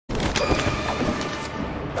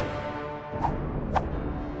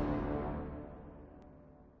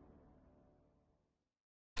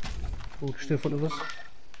Oh, just in front of us.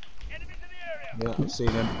 Yeah, I've seen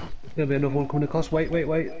him. There'll be another one coming across. Wait.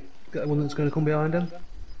 Get the one that's going to come behind him.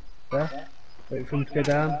 There. Wait for him to go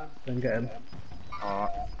down, then get him.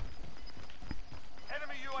 Alright.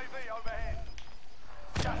 Enemy UAV overhead.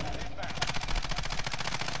 Gas is inbound.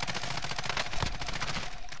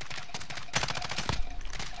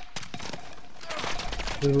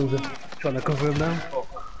 The ones are trying to cover him now.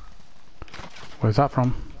 Where's that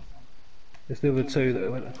from? It's the other two that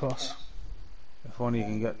went across. If only you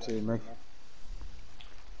can get to me.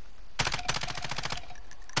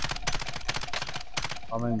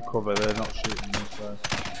 I'm in cover, they're not shooting me, so.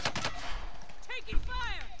 Taking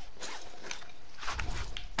fire!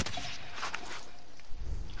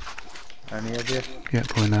 Any of you? Yeah,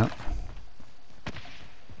 pulling out.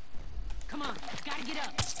 Come on, gotta get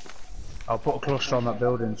up. I'll put a cluster on that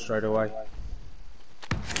building straight away.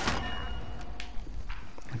 I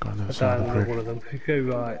got another Down side of the one bridge. of them. If you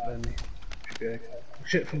go right, then you should be okay.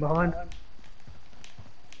 Shit from behind.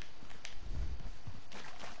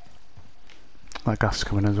 That gas is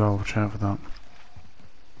coming as well, watch out for that.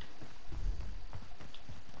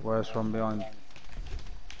 Where's from behind?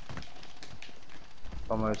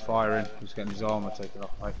 Someone's firing, he's getting his armour taken off,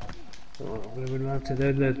 mate. I'm going to run around to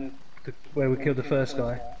the where we killed the first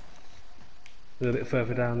guy. They're a bit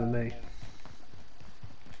further down than me.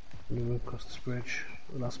 I'm going to run across this bridge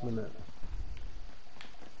at the last minute.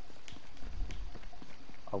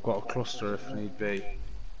 I've got a cluster if need be.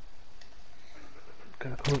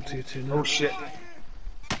 Can I come up to you two now? Oh shit!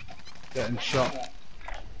 Getting shot.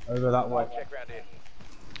 Over that way. Check round here.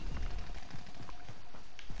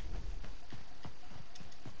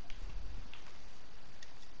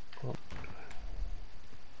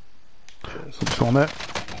 Cheers. Just on there.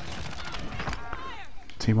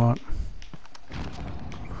 Team what?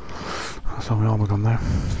 That's all my armor gone there.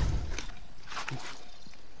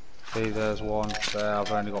 See, there's one spare.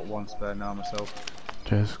 I've only got one spare now myself.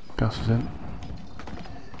 Cheers, gas is in.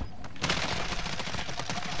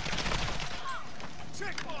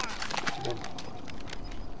 Check fire!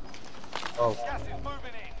 Oh, Gas is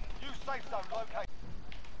moving in. Use safe zone located.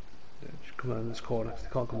 Yeah, just come around this corner 'cause they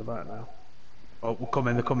can't come back now. oh, they're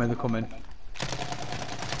coming, they're coming, they're coming.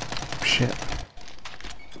 Shit.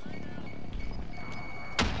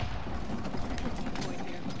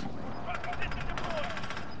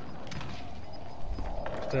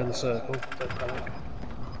 Stay in the circle, don't panic.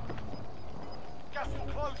 Gas is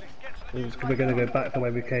closing. Get to the new We're going to go back the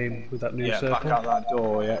way we came with that new Yeah, circle. back out that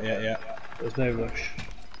door, yeah. There's no rush.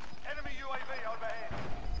 enemy UAV overhead.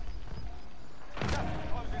 Gas is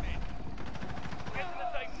closing in. Get to the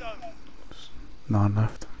safe zone. 9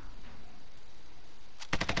 left.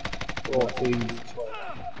 14.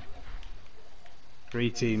 3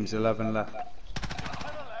 teams, 11 left. 10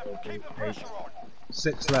 11. Keep the pressure on.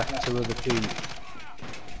 6 left, 2 other teams.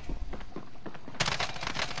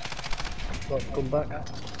 Right, come back.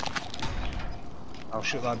 I'll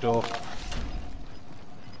shut that door. Gas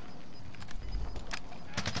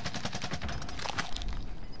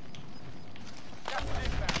is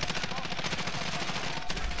inbound.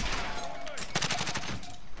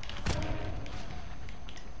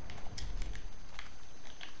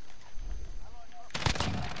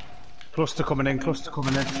 Cluster coming in, cluster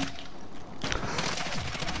coming in.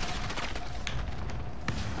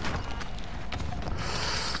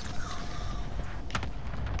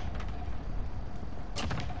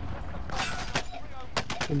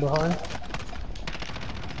 From behind.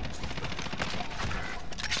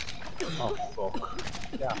 Oh fuck.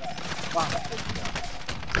 Yeah.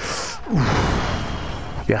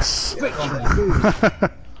 Yes!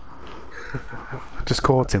 Just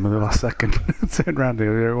caught him in the last second. Turned round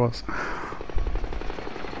here it was.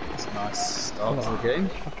 That's a nice start to the game.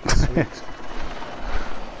 Sweet.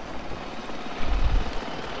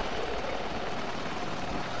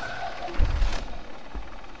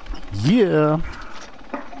 Yeah!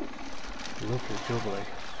 Lovely jubbly.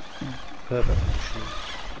 Perfect.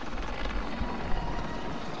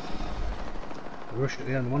 The rush at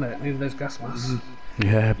the end, wasn't it? Needed those gas masks.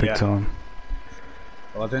 Yeah, big Yeah. time.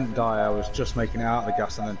 Well, I didn't die, I was just making it out of the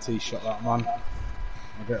gas and then T-shot that man.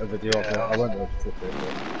 I'll get a video of it, I won't be able to flip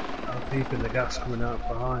it. I'm peeping the gas coming out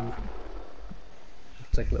behind.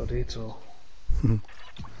 Take a little detour.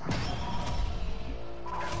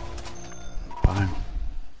 Bang.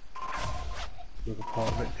 Another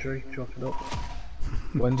part of victory, chalk it up.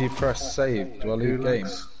 When do you press save? Do I leave game?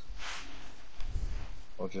 Gulags.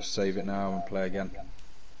 Or just save it now and play again?